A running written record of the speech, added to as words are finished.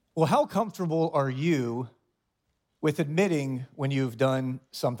Well, how comfortable are you with admitting when you've done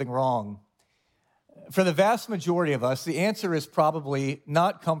something wrong? For the vast majority of us, the answer is probably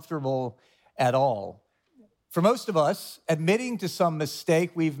not comfortable at all. For most of us, admitting to some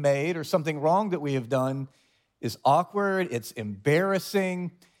mistake we've made or something wrong that we have done is awkward, it's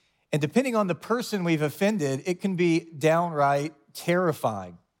embarrassing, and depending on the person we've offended, it can be downright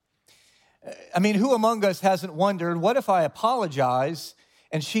terrifying. I mean, who among us hasn't wondered, what if I apologize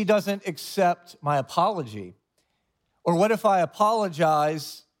and she doesn't accept my apology? Or what if I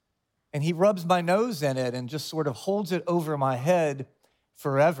apologize and he rubs my nose in it and just sort of holds it over my head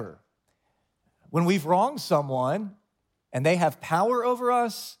forever? When we've wronged someone and they have power over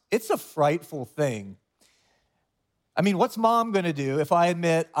us, it's a frightful thing. I mean, what's mom gonna do if I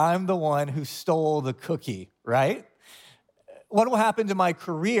admit I'm the one who stole the cookie, right? What will happen to my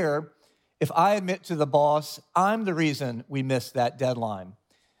career if I admit to the boss I'm the reason we missed that deadline?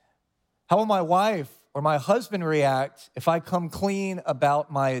 How will my wife or my husband react if I come clean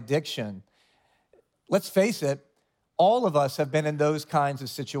about my addiction? Let's face it, all of us have been in those kinds of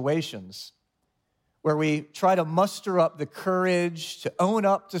situations where we try to muster up the courage to own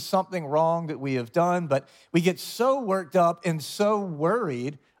up to something wrong that we have done, but we get so worked up and so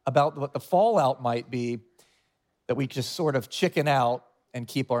worried about what the fallout might be that we just sort of chicken out and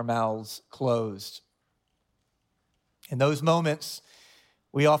keep our mouths closed. In those moments,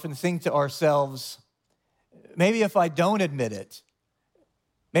 we often think to ourselves, maybe if I don't admit it,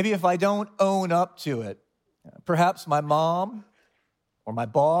 maybe if I don't own up to it, perhaps my mom or my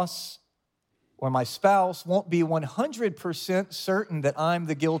boss or my spouse won't be 100% certain that I'm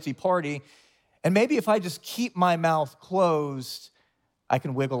the guilty party. And maybe if I just keep my mouth closed, I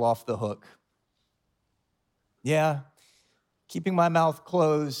can wiggle off the hook. Yeah, keeping my mouth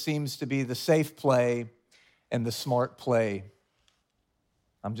closed seems to be the safe play and the smart play.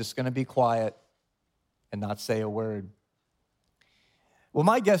 I'm just going to be quiet and not say a word. Well,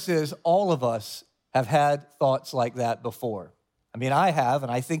 my guess is all of us have had thoughts like that before. I mean, I have,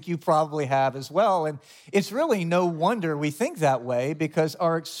 and I think you probably have as well. And it's really no wonder we think that way because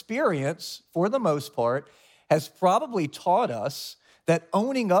our experience, for the most part, has probably taught us that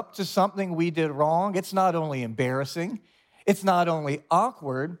owning up to something we did wrong, it's not only embarrassing, it's not only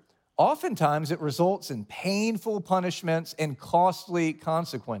awkward, oftentimes it results in painful punishments and costly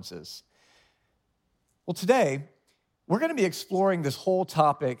consequences. Well, today, we're going to be exploring this whole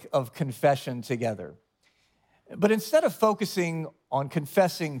topic of confession together. But instead of focusing on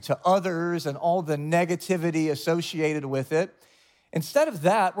confessing to others and all the negativity associated with it, instead of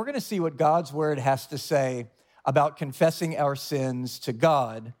that, we're going to see what God's word has to say about confessing our sins to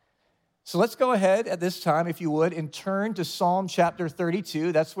God. So let's go ahead at this time, if you would, and turn to Psalm chapter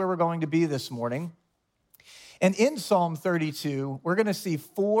 32. That's where we're going to be this morning. And in Psalm 32, we're going to see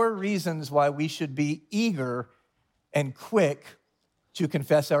 4 reasons why we should be eager and quick to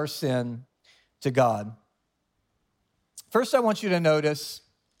confess our sin to God. First, I want you to notice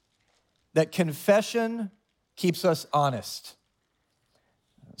that confession keeps us honest.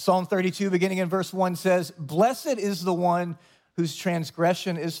 Psalm 32, beginning in verse 1 says, "Blessed is the one whose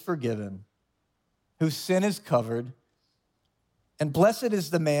transgression is forgiven, whose sin is covered, and blessed is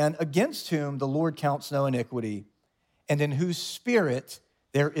the man against whom the Lord counts no iniquity, and in whose spirit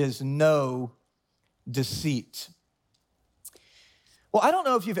there is no deceit." Well, I don't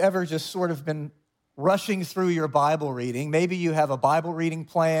know if you've ever just sort of been rushing through your Bible reading. Maybe you have a Bible reading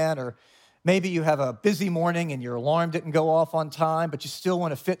plan, or maybe you have a busy morning and your alarm didn't go off on time, but you still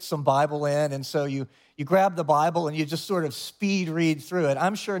want to fit some Bible in, and so you grab the Bible and you just sort of speed read through it.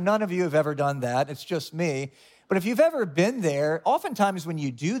 I'm sure none of you have ever done that. It's just me. But if you've ever been there, oftentimes when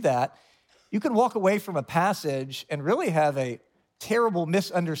you do that, you can walk away from a passage and really have a terrible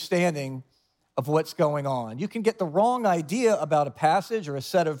misunderstanding of what's going on. You can get the wrong idea about a passage or a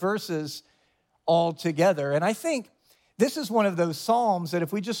set of verses altogether. And I think this is one of those Psalms that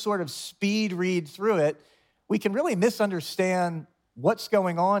if we just sort of speed read through it, we can really misunderstand what's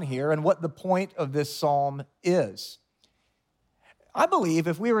going on here and what the point of this Psalm is. I believe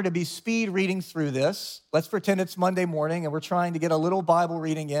if we were to be speed reading through this, let's pretend it's Monday morning and we're trying to get a little Bible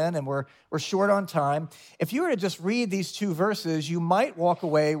reading in and we're short on time. If you were to just read these 2 verses, you might walk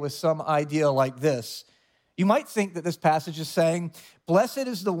away with some idea like this. You might think that this passage is saying, "Blessed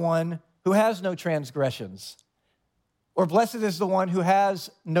is the one who has no transgressions," or "Blessed is the one who has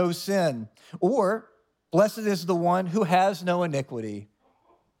no sin," or "Blessed is the one who has no iniquity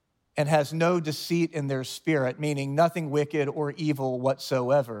and has no deceit in their spirit," meaning nothing wicked or evil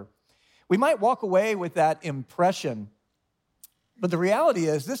whatsoever. We might walk away with that impression, but the reality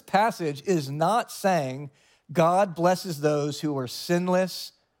is this passage is not saying God blesses those who are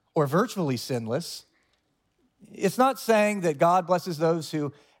sinless or virtually sinless. It's not saying that God blesses those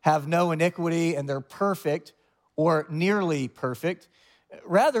who have no iniquity and they're perfect or nearly perfect.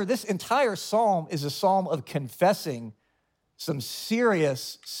 Rather, this entire psalm is a psalm of confessing some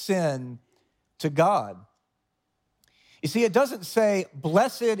serious sin to God. You see, it doesn't say,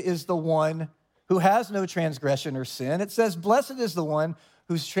 blessed is the one who has no transgression or sin. It says, blessed is the one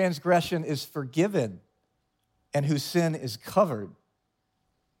whose transgression is forgiven and whose sin is covered.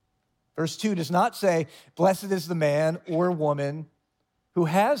 Verse 2 does not say, blessed is the man or woman who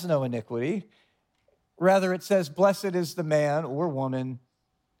has no iniquity. Rather, it says, blessed is the man or woman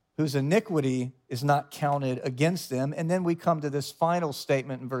whose iniquity is not counted against them. And then we come to this final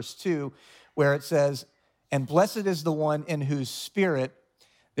statement in verse 2 where it says, and blessed is the one in whose spirit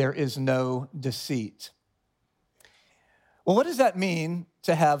there is no deceit. Well, what does that mean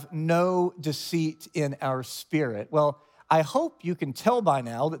to have no deceit in our spirit? Well, I hope you can tell by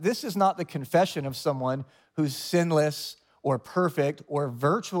now that this is not the confession of someone who's sinless or perfect or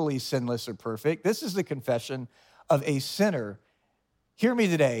virtually sinless or perfect. This is the confession of a sinner. Hear me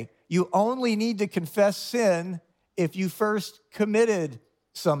today. You only need to confess sin if you first committed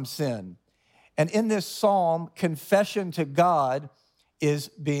some sin. And in this psalm, confession to God is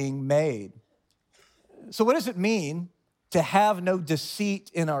being made. So what does it mean to have no deceit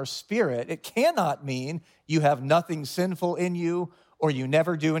in our spirit? It cannot mean you have nothing sinful in you, or you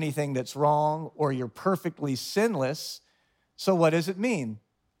never do anything that's wrong, or you're perfectly sinless. So what does it mean?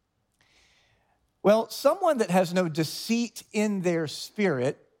 Well, someone that has no deceit in their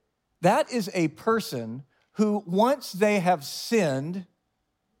spirit, that is a person who, once they have sinned,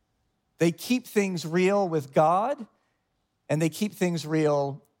 they keep things real with God, and they keep things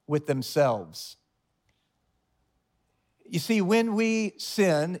real with themselves. You see, when we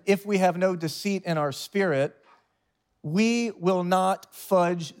sin, if we have no deceit in our spirit, we will not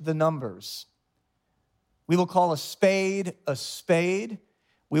fudge the numbers. We will call a spade a spade.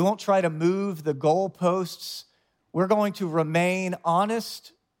 We won't try to move the goalposts. We're going to remain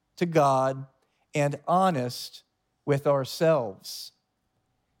honest to God and honest with ourselves.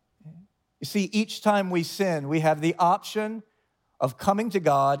 You see, each time we sin, we have the option of coming to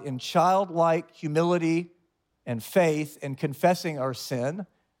God in childlike humility and faith and confessing our sin,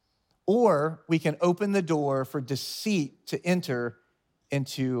 or we can open the door for deceit to enter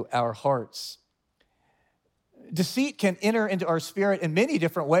into our hearts. Deceit can enter into our spirit in many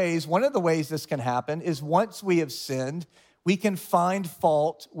different ways. One of the ways this can happen is once we have sinned, we can find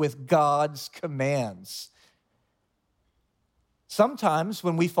fault with God's commands. Sometimes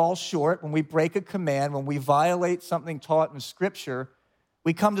when we fall short, when we break a command, when we violate something taught in Scripture,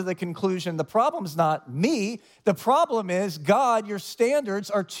 we come to the conclusion, the problem's not me. The problem is, God, your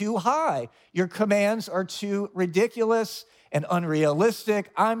standards are too high. Your commands are too ridiculous and unrealistic.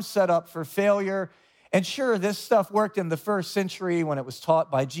 I'm set up for failure. And sure, this stuff worked in the first century when it was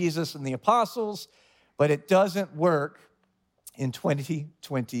taught by Jesus and the apostles, but it doesn't work in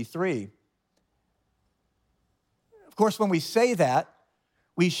 2023. Of course, when we say that,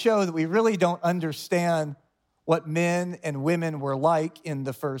 we show that we really don't understand what men and women were like in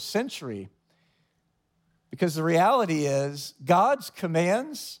the first century. Because the reality is, God's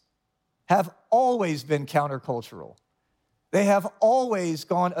commands have always been countercultural. They have always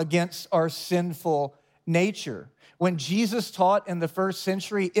gone against our sinful nature. When Jesus taught in the first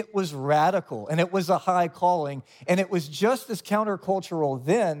century, it was radical and it was a high calling, and it was just as countercultural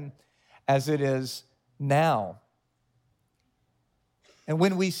then as it is now. And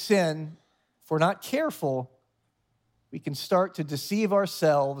when we sin, if we're not careful, we can start to deceive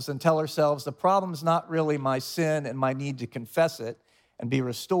ourselves and tell ourselves the problem's not really my sin and my need to confess it and be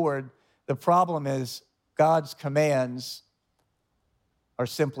restored. The problem is God's commands are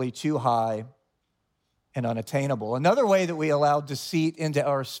simply too high and unattainable. Another way that we allow deceit into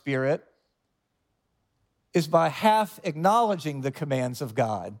our spirit is by half acknowledging the commands of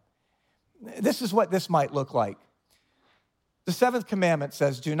God. This is what this might look like. The seventh commandment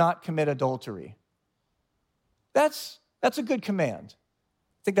says, do not commit adultery. That's a good command.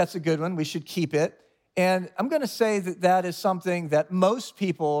 I think that's a good one. We should keep it. And I'm going to say that that is something that most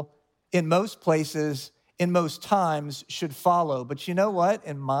people in most places, in most times, should follow. But you know what?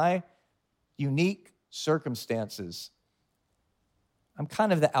 In my unique circumstances, I'm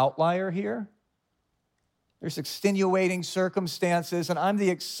kind of the outlier here. There's extenuating circumstances, and I'm the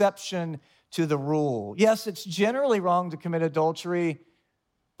exception to the rule. Yes, it's generally wrong to commit adultery,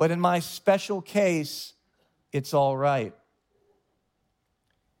 but in my special case, it's all right.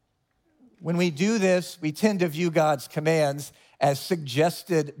 When we do this, we tend to view God's commands as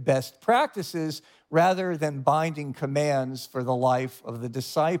suggested best practices rather than binding commands for the life of the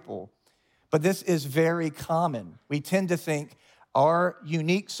disciple. But this is very common. We tend to think our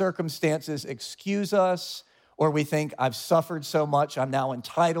unique circumstances excuse us, or we think I've suffered so much, I'm now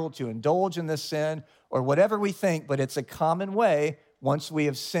entitled to indulge in this sin, or whatever we think, but it's a common way. Once we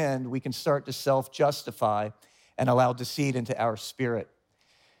have sinned, we can start to self-justify and allow deceit into our spirit.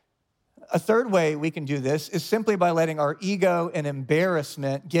 A third way we can do this is simply by letting our ego and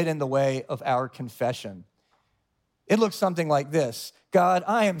embarrassment get in the way of our confession. It looks something like this. God,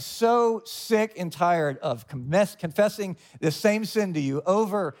 I am so sick and tired of confessing the same sin to you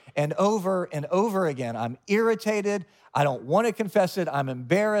over and over and over again. I'm irritated. I don't want to confess it. I'm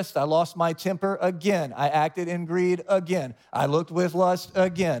embarrassed. I lost my temper again. I acted in greed again. I looked with lust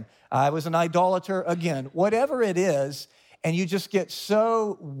again. I was an idolater again. Whatever it is, and you just get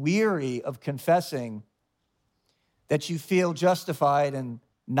so weary of confessing that you feel justified in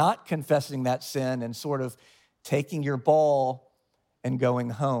not confessing that sin and sort of taking your ball and going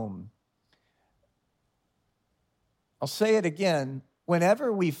home. I'll say it again.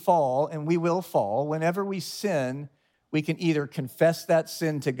 Whenever we fall, and we will fall, whenever we sin, we can either confess that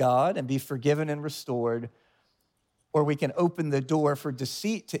sin to God and be forgiven and restored, or we can open the door for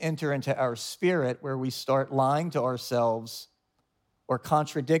deceit to enter into our spirit, where we start lying to ourselves or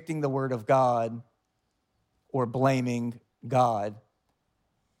contradicting the word of God or blaming God.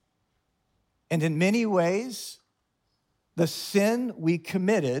 And in many ways, the sin we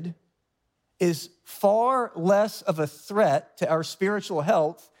committed is far less of a threat to our spiritual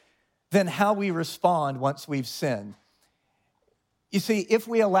health than how we respond once we've sinned. You see, if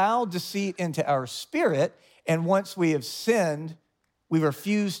we allow deceit into our spirit, and once we have sinned, we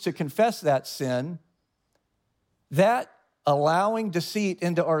refuse to confess that sin, that allowing deceit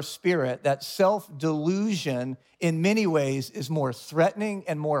into our spirit, that self-delusion, in many ways is more threatening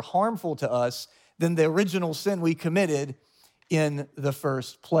and more harmful to us than the original sin we committed in the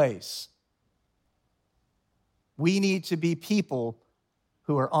first place. We need to be people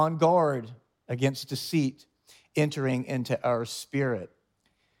who are on guard against deceit entering into our spirit.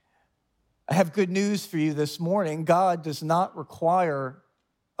 I have good news for you this morning. God does not require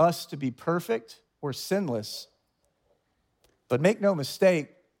us to be perfect or sinless. But make no mistake,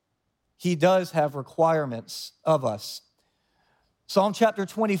 he does have requirements of us. Psalm chapter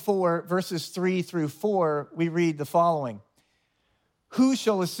 24, verses 3 through 4, we read the following. Who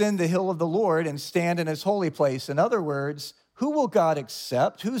shall ascend the hill of the Lord and stand in his holy place? In other words, who will God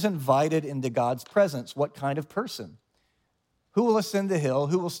accept? Who's invited into God's presence? What kind of person? Who will ascend the hill?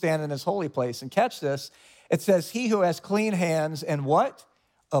 Who will stand in his holy place? And catch this, it says, he who has clean hands and what?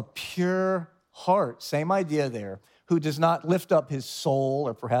 A pure heart. Same idea there. Who does not lift up his soul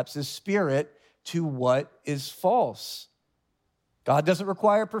or perhaps his spirit to what is false. God doesn't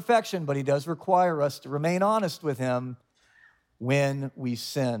require perfection, but he does require us to remain honest with him when we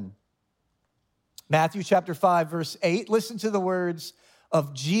sin. Matthew chapter 5, verse 8, listen to the words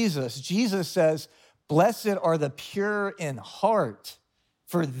of Jesus. Jesus says, blessed are the pure in heart,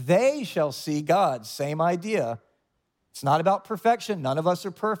 for they shall see God. Same idea. It's not about perfection. None of us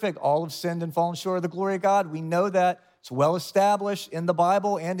are perfect. All have sinned and fallen short of the glory of God. We know that. It's well established in the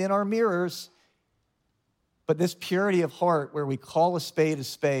Bible and in our mirrors. But this purity of heart, where we call a spade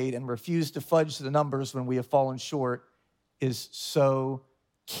and refuse to fudge the numbers when we have fallen short, is so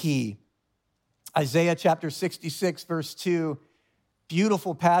key. Isaiah chapter 66, verse 2,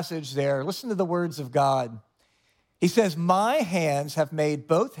 beautiful passage there. Listen to the words of God. He says, my hands have made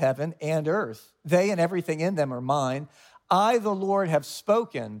both heaven and earth. They and everything in them are mine. I, the Lord, have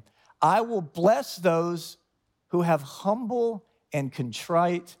spoken. I will bless those who have humble and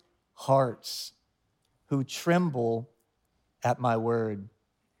contrite hearts, who tremble at my word.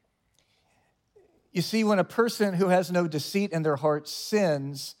 You see, when a person who has no deceit in their heart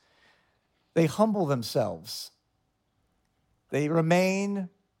sins, they humble themselves. They remain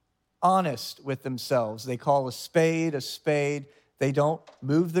honest with themselves. They call a spade a spade. They don't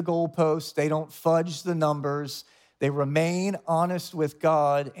move the goalposts. They don't fudge the numbers. They remain honest with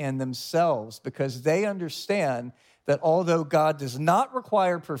God and themselves because they understand that although God does not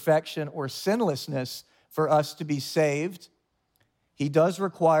require perfection or sinlessness for us to be saved, he does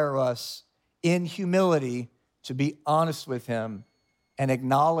require us in humility to be honest with him and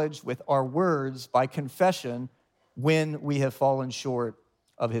acknowledge with our words by confession when we have fallen short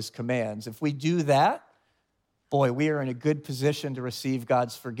of his commands. If we do that, boy, we are in a good position to receive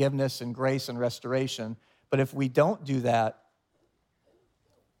God's forgiveness and grace and restoration. But if we don't do that,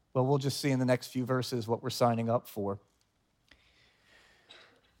 well, we'll just see in the next few verses what we're signing up for.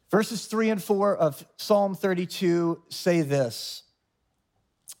 Verses 3 and 4 of Psalm 32 say this.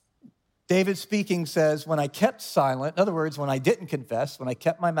 David speaking says, when I kept silent, in other words, when I didn't confess, when I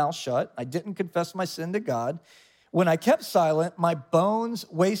kept my mouth shut, I didn't confess my sin to God. When I kept silent, my bones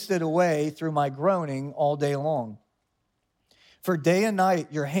wasted away through my groaning all day long. For day and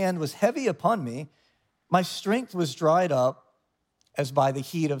night your hand was heavy upon me. My strength was dried up as by the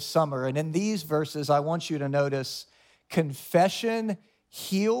heat of summer. And in these verses, I want you to notice confession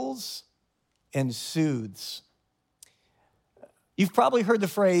heals and soothes. You've probably heard the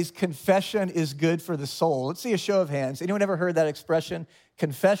phrase, confession is good for the soul. Let's see a show of hands. Anyone ever heard that expression?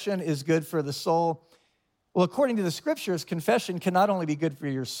 Confession is good for the soul. Well, according to the scriptures, confession can not only be good for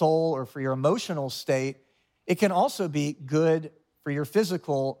your soul or for your emotional state, it can also be good for your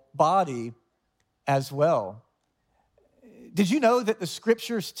physical body as well. Did you know that the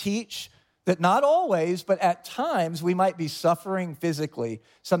scriptures teach that not always, but at times we might be suffering physically,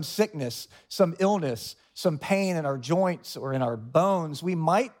 some sickness, some illness, some pain in our joints or in our bones. We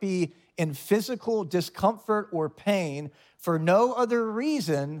might be in physical discomfort or pain for no other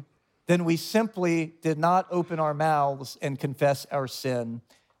reason than we simply did not open our mouths and confess our sin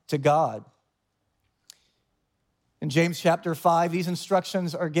to God. In James chapter 5, these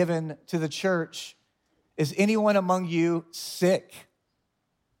instructions are given to the church. Is anyone among you sick?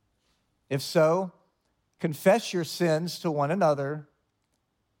 If so, confess your sins to one another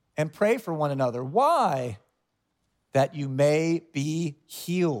and pray for one another. Why? That you may be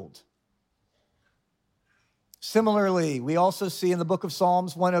healed. Similarly, we also see in the book of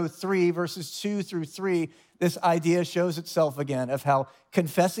Psalms 103, verses 2 through 3, this idea shows itself again of how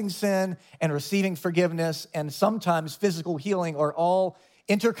confessing sin and receiving forgiveness and sometimes physical healing are all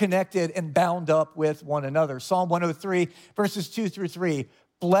interconnected and bound up with one another. Psalm 103, verses 2 through 3,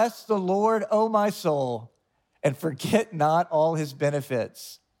 bless the Lord, O my soul, and forget not all his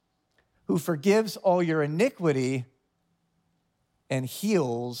benefits, who forgives all your iniquity and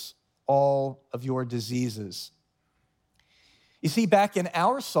heals all of your diseases. You see, back in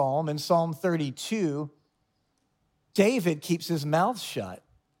our psalm, in Psalm 32, David keeps his mouth shut.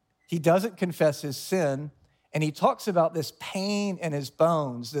 He doesn't confess his sin, and he talks about this pain in his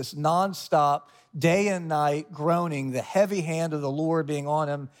bones, this nonstop, day and night groaning, the heavy hand of the Lord being on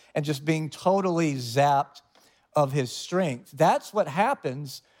him, and just being totally zapped of his strength. That's what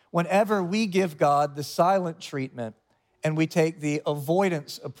happens whenever we give God the silent treatment and we take the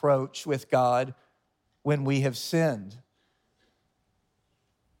avoidance approach with God when we have sinned.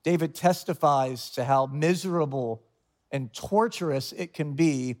 David testifies to how miserable and torturous it can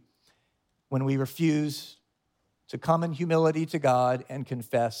be when we refuse to come in humility to God and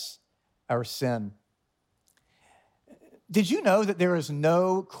confess our sin. Did you know that there is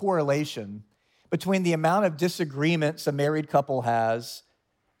no correlation between the amount of disagreements a married couple has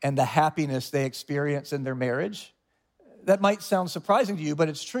and the happiness they experience in their marriage? That might sound surprising to you, but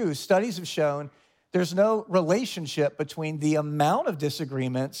it's true. Studies have shown there's no relationship between the amount of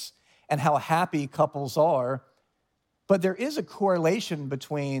disagreements and how happy couples are, but there is a correlation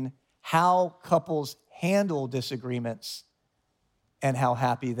between how couples handle disagreements and how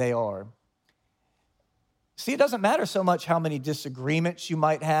happy they are. See, it doesn't matter so much how many disagreements you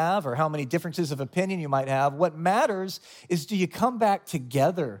might have or how many differences of opinion you might have. What matters is, do you come back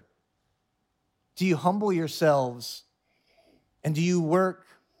together? Do you humble yourselves? And do you work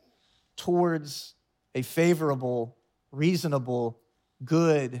towards a favorable, reasonable,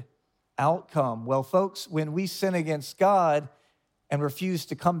 good outcome? Well, folks, when we sin against God and refuse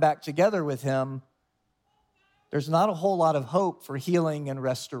to come back together with him, there's not a whole lot of hope for healing and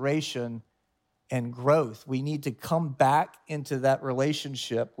restoration and growth. We need to come back into that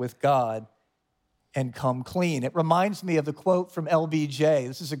relationship with God and come clean. It reminds me of the quote from LBJ.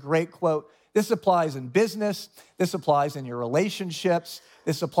 This is a great quote. This applies in business. This applies in your relationships.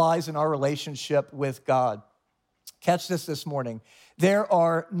 This applies in our relationship with God. Catch this morning. There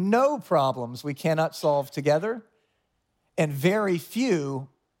are no problems we cannot solve together, and very few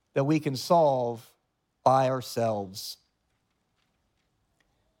that we can solve by ourselves.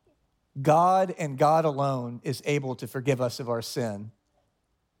 God and God alone is able to forgive us of our sin.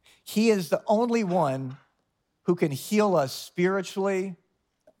 He is the only one who can heal us spiritually,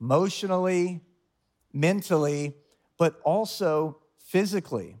 emotionally, mentally, but also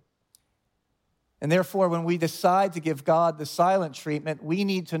physically. And therefore, when we decide to give God the silent treatment, we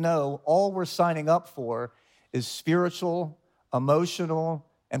need to know all we're signing up for is spiritual, emotional,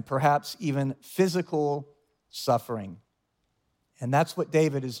 and perhaps even physical suffering. And that's what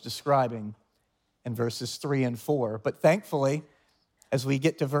David is describing in verses 3 and 4. But thankfully, as we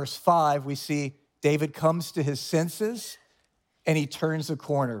get to verse 5, we see David comes to his senses and he turns a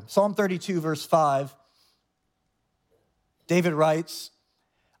corner. Psalm 32, verse 5, David writes,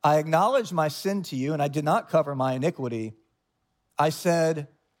 I acknowledged my sin to you, and I did not cover my iniquity. I said,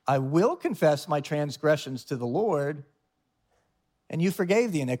 I will confess my transgressions to the Lord, and you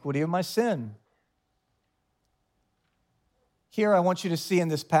forgave the iniquity of my sin. Here I want you to see in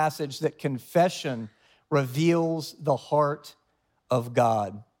this passage that confession reveals the heart of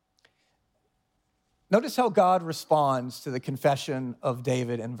God. Notice how God responds to the confession of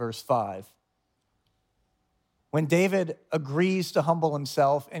David in verse 5. When David agrees to humble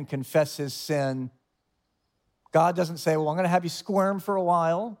himself and confess his sin, God doesn't say, well, I'm going to have you squirm for a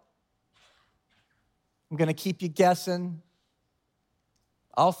while. I'm going to keep you guessing.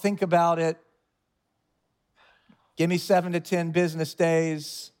 I'll think about it. Give me 7 to 10 business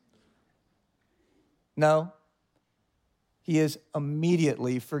days. No. He is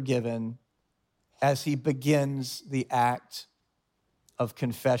immediately forgiven as he begins the act of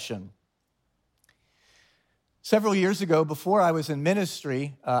confession. Several years ago, before I was in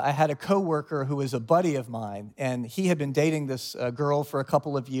ministry, I had a coworker who was a buddy of mine, and he had been dating this girl for a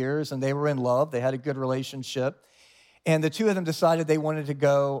couple of years, and they were in love. They had a good relationship, and the two of them decided they wanted to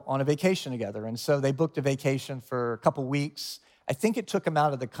go on a vacation together, and so they booked a vacation for a couple weeks. I think it took them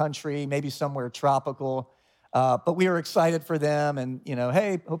out of the country, maybe somewhere tropical, but we were excited for them, and,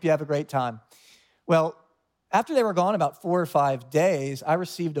 hey, hope you have a great time. Well, after they were gone about 4 or 5 days, I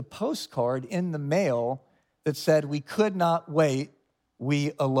received a postcard in the mail that said, we could not wait,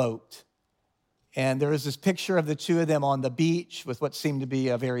 we eloped. And there was this picture of the two of them on the beach with what seemed to be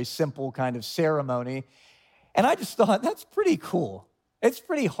a very simple kind of ceremony. And I just thought, that's pretty cool. It's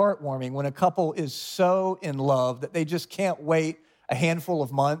pretty heartwarming when a couple is so in love that they just can't wait a handful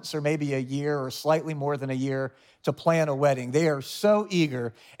of months or maybe a year or slightly more than a year to plan a wedding. They are so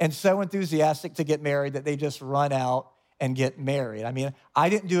eager and so enthusiastic to get married that they just run out and get married. I mean, I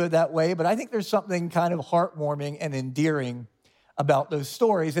didn't do it that way, but I think there's something kind of heartwarming and endearing about those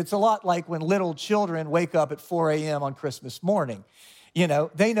stories. It's a lot like when little children wake up at 4 a.m. on Christmas morning.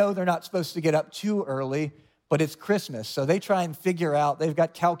 They know they're not supposed to get up too early, but it's Christmas. So they try and figure out, they've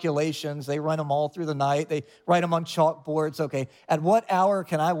got calculations, they run them all through the night, they write them on chalkboards. Okay, at what hour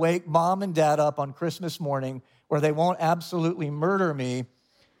can I wake mom and dad up on Christmas morning where they won't absolutely murder me,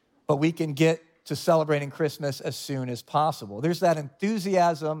 but we can get to celebrating Christmas as soon as possible? There's that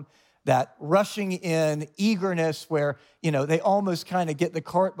enthusiasm, that rushing in eagerness where, they almost kind of get the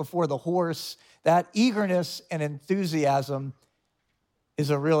cart before the horse. That eagerness and enthusiasm is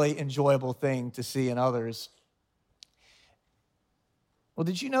a really enjoyable thing to see in others. Well,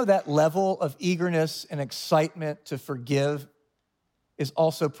 did you know that level of eagerness and excitement to forgive is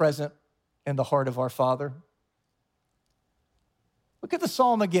also present in the heart of our Father? Look at the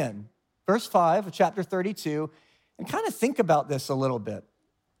psalm again. Verse 5 of chapter 32, and kind of think about this a little bit.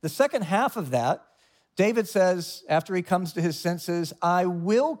 The second half of that, David says, after he comes to his senses, I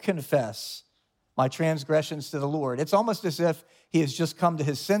will confess my transgressions to the Lord. It's almost as if he has just come to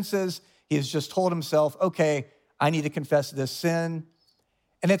his senses. He has just told himself, okay, I need to confess this sin.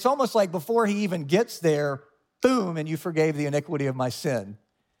 And it's almost like before he even gets there, boom, and you forgave the iniquity of my sin.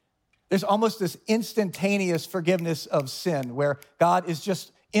 There's almost this instantaneous forgiveness of sin where God is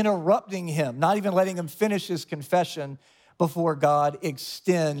just interrupting him, not even letting him finish his confession before God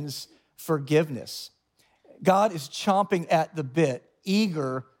extends forgiveness. God is chomping at the bit,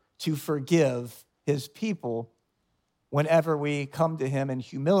 eager to forgive his people whenever we come to him in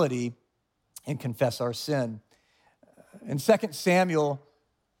humility and confess our sin. In 2 Samuel,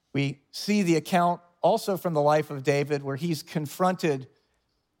 we see the account also from the life of David where he's confronted,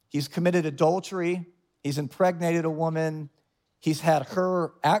 he's committed adultery, he's impregnated a woman, he's had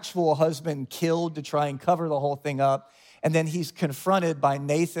her actual husband killed to try and cover the whole thing up. And then he's confronted by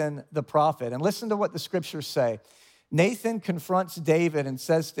Nathan the prophet. And listen to what the scriptures say. Nathan confronts David and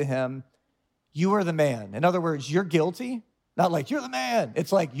says to him, you are the man. In other words, you're guilty. Not like, you're the man.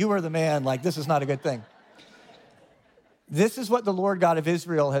 It's like, you are the man. Like, this is not a good thing. This is what the Lord God of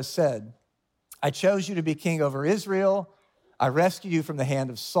Israel has said. I chose you to be king over Israel. I rescued you from the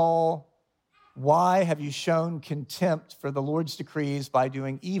hand of Saul. Why have you shown contempt for the Lord's decrees by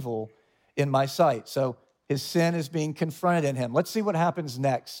doing evil in my sight? So his sin is being confronted in him. Let's see what happens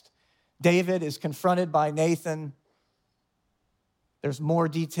next. David is confronted by Nathan. There's more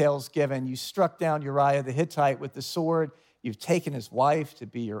details given. You struck down Uriah the Hittite with the sword. You've taken his wife to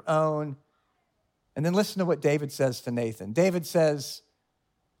be your own. And then listen to what David says to Nathan. David says,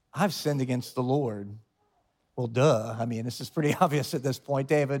 I've sinned against the Lord. Well, duh. I mean, this is pretty obvious at this point,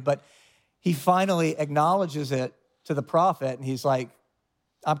 David, but he finally acknowledges it to the prophet, and he's like,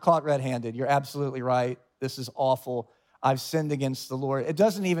 I'm caught red-handed. You're absolutely right. This is awful. I've sinned against the Lord. It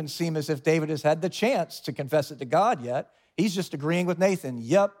doesn't even seem as if David has had the chance to confess it to God yet. He's just agreeing with Nathan.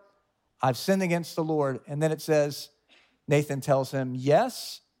 Yep, I've sinned against the Lord. And then it says, Nathan tells him,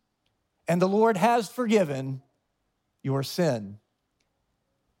 yes, and the Lord has forgiven your sin.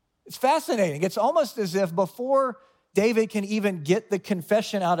 It's fascinating. It's almost as if before David can even get the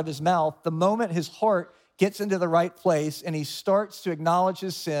confession out of his mouth, the moment his heart gets into the right place and he starts to acknowledge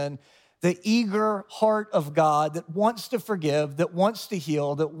his sin, the eager heart of God that wants to forgive, that wants to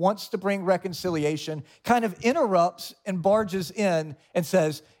heal, that wants to bring reconciliation, kind of interrupts and barges in and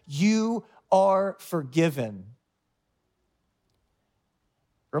says, you are forgiven.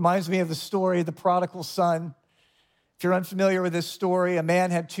 Reminds me of the story of the prodigal son. If you're unfamiliar with this story, a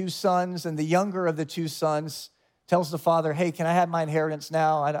man had two sons, and the younger of the two sons tells the father, hey, can I have my inheritance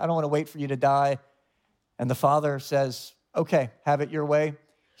now? I don't want to wait for you to die. And the father says, okay, have it your way.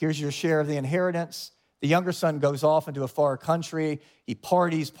 Here's your share of the inheritance. The younger son goes off into a far country. He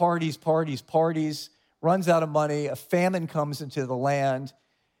parties, runs out of money. A famine comes into the land,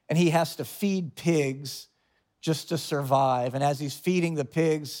 and he has to feed pigs just to survive. And as he's feeding the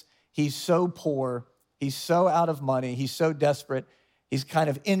pigs, he's so poor, he's so out of money, he's so desperate, he's kind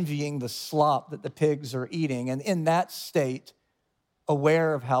of envying the slop that the pigs are eating. And in that state,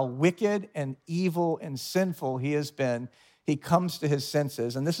 aware of how wicked and evil and sinful he has been, he comes to his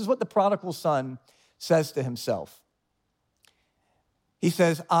senses. And this is what the prodigal son says to himself. He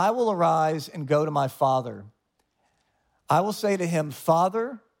says, I will arise and go to my father. I will say to him,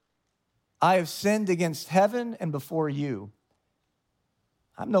 Father, I have sinned against heaven and before you.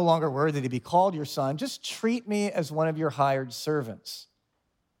 I'm no longer worthy to be called your son. Just treat me as one of your hired servants.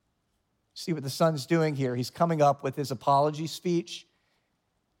 See what the son's doing here. He's coming up with his apology speech.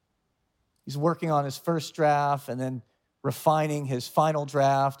 He's working on his first draft and then refining his final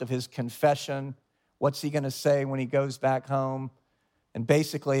draft of his confession. What's he going to say when he goes back home? And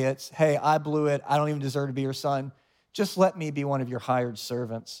basically it's, hey, I blew it. I don't even deserve to be your son. Just let me be one of your hired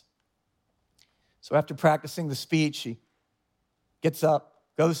servants. So after practicing the speech, he gets up,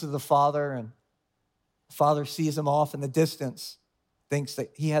 goes to the father, and the father sees him off in the distance, thinks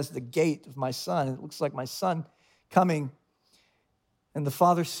that he has the gait of my son. It looks like my son coming. And the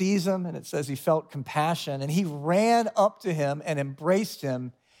father sees him, and it says he felt compassion, and he ran up to him and embraced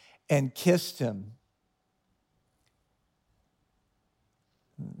him and kissed him.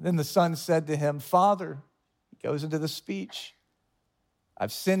 Then the son said to him, Father, he goes into the speech,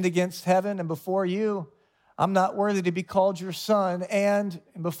 I've sinned against heaven and before you. I'm not worthy to be called your son. And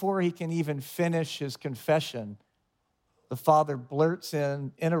before he can even finish his confession, the father blurts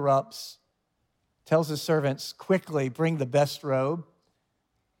in, interrupts, tells his servants, quickly bring the best robe,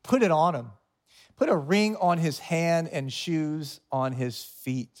 put it on him, put a ring on his hand and shoes on his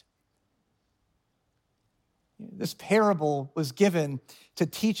feet. This parable was given to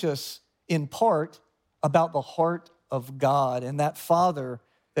teach us in part about the heart of God and that father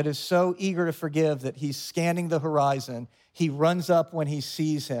that is so eager to forgive that he's scanning the horizon. He runs up when he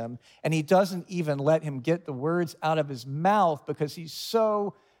sees him, and he doesn't even let him get the words out of his mouth because he's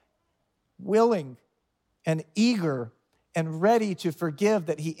so willing and eager and ready to forgive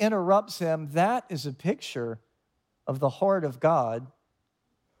that he interrupts him. That is a picture of the heart of God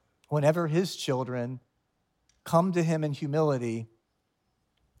whenever his children come to him in humility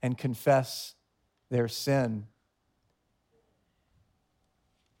and confess their sin.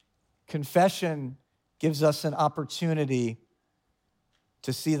 Confession gives us an opportunity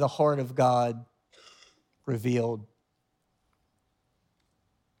to see the heart of God revealed.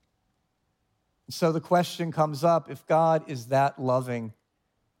 So the question comes up, if God is that loving,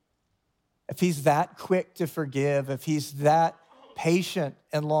 if he's that quick to forgive, if he's that patient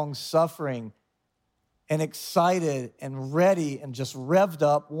and long-suffering and excited and ready and just revved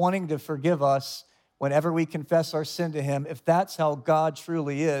up, wanting to forgive us whenever we confess our sin to him, if that's how God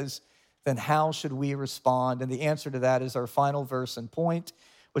truly is, then how should we respond? And the answer to that is our final verse and point,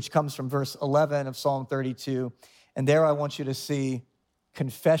 which comes from verse 11 of Psalm 32. And there I want you to see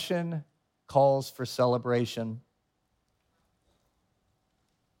confession calls for celebration.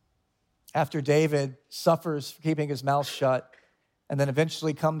 After David suffers for keeping his mouth shut and then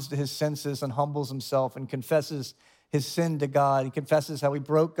eventually comes to his senses and humbles himself and confesses his sin to God, he confesses how he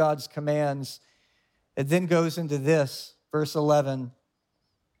broke God's commands. It then goes into this, verse 11.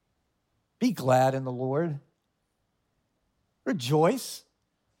 Be glad in the Lord. Rejoice,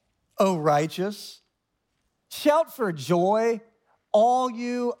 O righteous. Shout for joy, all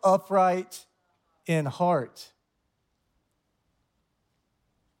you upright in heart.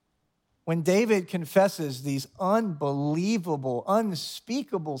 When David confesses these unbelievable,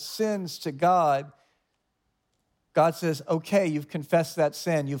 unspeakable sins to God, God says, okay, you've confessed that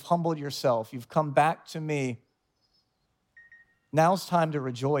sin. You've humbled yourself. You've come back to me. Now's time to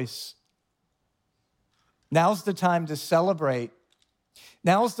rejoice. Now's the time to celebrate.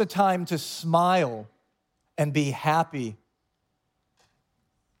 Now's the time to smile and be happy.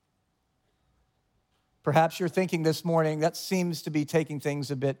 Perhaps you're thinking this morning, that seems to be taking things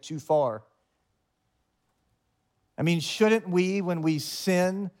a bit too far. I mean, shouldn't we, when we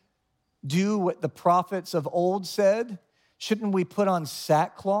sin, do what the prophets of old said? Shouldn't we put on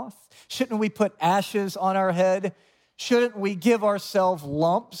sackcloth? Shouldn't we put ashes on our head? Shouldn't we give ourselves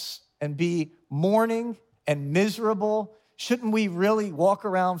lumps and be mourning and miserable? Shouldn't we really walk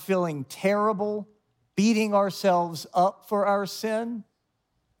around feeling terrible, beating ourselves up for our sin?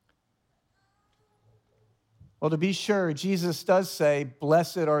 Well, to be sure, Jesus does say,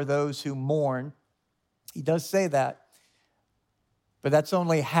 blessed are those who mourn. He does say that, but that's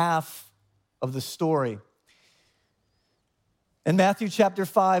only half of the story. In Matthew chapter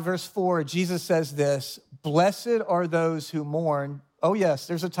 5, verse 4, Jesus says this, blessed are those who mourn. Oh yes,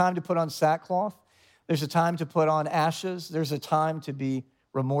 there's a time to put on sackcloth. There's a time to put on ashes. There's a time to be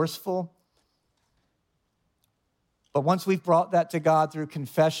remorseful. But once we've brought that to God through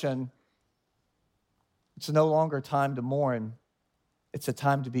confession, it's no longer time to mourn. It's a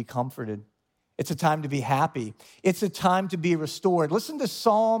time to be comforted. It's a time to be happy. It's a time to be restored. Listen to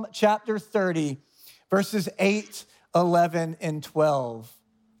Psalm chapter 30, verses 8, 11, and 12.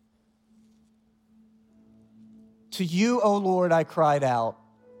 To you, O Lord, I cried out.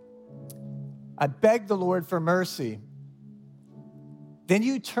 I begged the Lord for mercy. Then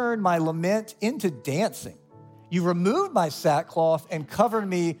you turned my lament into dancing. You removed my sackcloth and covered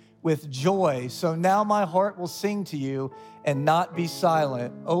me with joy. So now my heart will sing to you and not be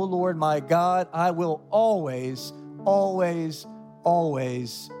silent. O Lord, my God, I will always, always,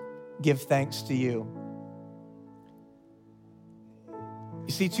 always give thanks to you.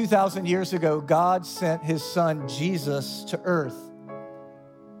 You see, 2,000 years ago, God sent his son Jesus to earth.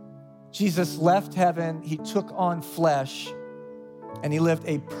 Jesus left heaven, he took on flesh, and he lived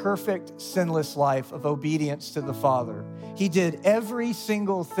a perfect, sinless life of obedience to the Father. He did every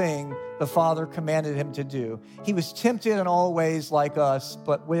single thing the Father commanded him to do. He was tempted in all ways like us,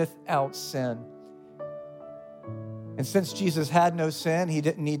 but without sin. And since Jesus had no sin, he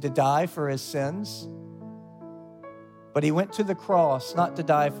didn't need to die for his sins. But he went to the cross not to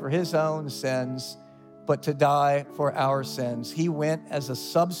die for his own sins, but to die for our sins. He went as a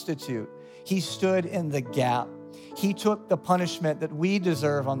substitute. He stood in the gap. He took the punishment that we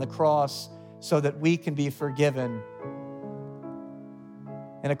deserve on the cross so that we can be forgiven.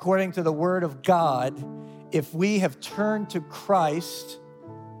 And according to the word of God, if we have turned to Christ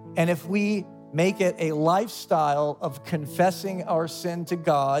and if we make it a lifestyle of confessing our sin to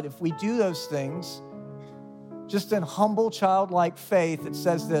God, if we do those things, just in humble childlike faith, it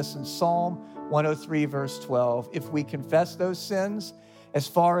says this in Psalm 103, verse 12. If we confess those sins, as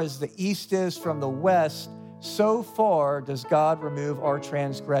far as the east is from the west, so far does God remove our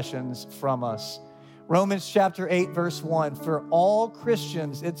transgressions from us. Romans chapter 8, verse 1, for all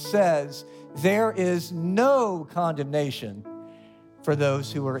Christians, it says, there is no condemnation for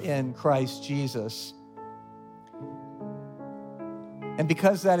those who are in Christ Jesus. And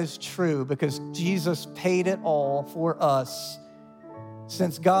because that is true, because Jesus paid it all for us,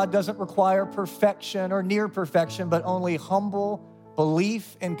 since God doesn't require perfection or near perfection, but only humble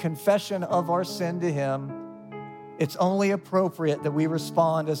belief and confession of our sin to him, it's only appropriate that we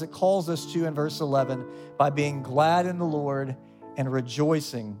respond as it calls us to in verse 11 by being glad in the Lord and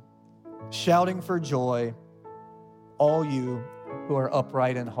rejoicing, shouting for joy, all you who are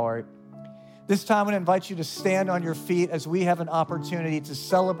upright in heart. This time, I'm going to invite you to stand on your feet as we have an opportunity to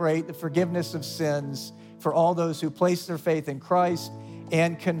celebrate the forgiveness of sins for all those who place their faith in Christ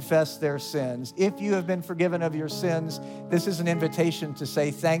and confess their sins. If you have been forgiven of your sins, this is an invitation to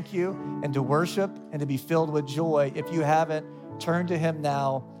say thank you and to worship and to be filled with joy. If you haven't, turn to him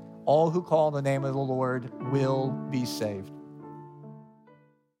now. All who call on the name of the Lord will be saved.